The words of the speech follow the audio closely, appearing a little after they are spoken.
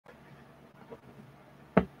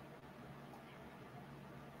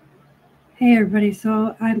Hey everybody,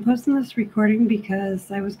 so I'm posting this recording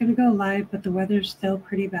because I was going to go live, but the weather's still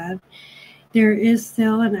pretty bad. There is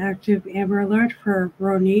still an active Amber Alert for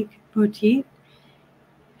Ronique Poteat.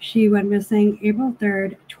 She went missing April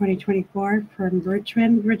 3rd, 2024 from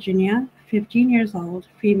Richmond, Virginia, 15 years old,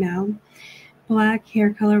 female, black,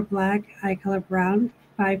 hair color black, eye color brown,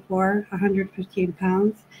 5'4", 115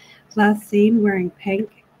 pounds, last seen wearing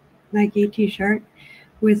pink Nike t-shirt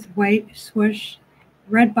with white swoosh,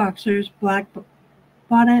 red boxers, black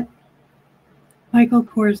bonnet, Michael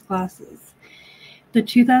Kors glasses. The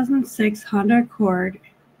 2006 Honda Accord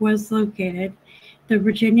was located. The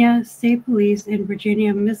Virginia State Police and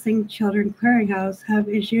Virginia Missing Children Clearinghouse have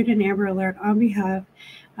issued an Amber Alert on behalf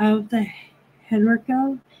of the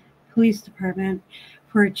Henrico Police Department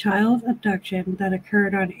for a child abduction that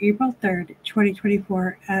occurred on April 3rd,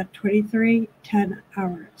 2024 at 23:10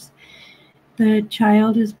 hours. The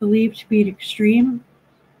child is believed to be in extreme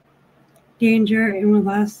danger and was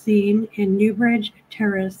last seen in Newbridge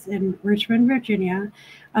Terrace in Richmond, Virginia.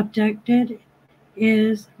 Abducted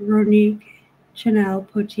is Ronique Channel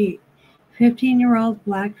Poteat, 15-year-old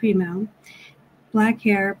black female, black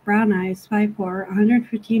hair, brown eyes, 5'4",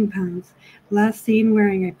 115 pounds, last seen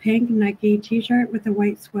wearing a pink Nike t-shirt with a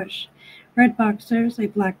white swoosh, red boxers, a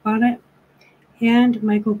black bonnet, and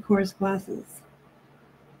Michael Kors glasses.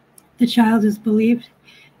 The child is believed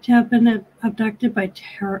to have been abducted by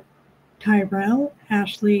Tyrell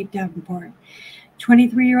Ashley Davenport,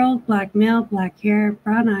 23-year-old black male, black hair,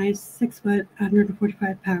 brown eyes, 6 foot,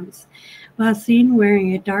 145 pounds. Last seen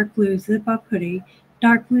wearing a dark blue zip-up hoodie,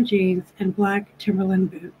 dark blue jeans, and black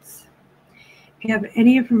Timberland boots. If you have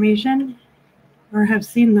any information or have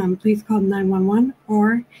seen them, please call 911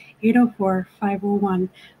 or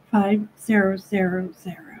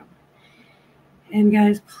 804-501-5000. And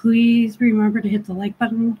guys, please remember to hit the like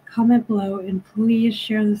button, comment below, and please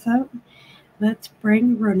share this out. Let's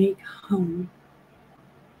bring Ronique home.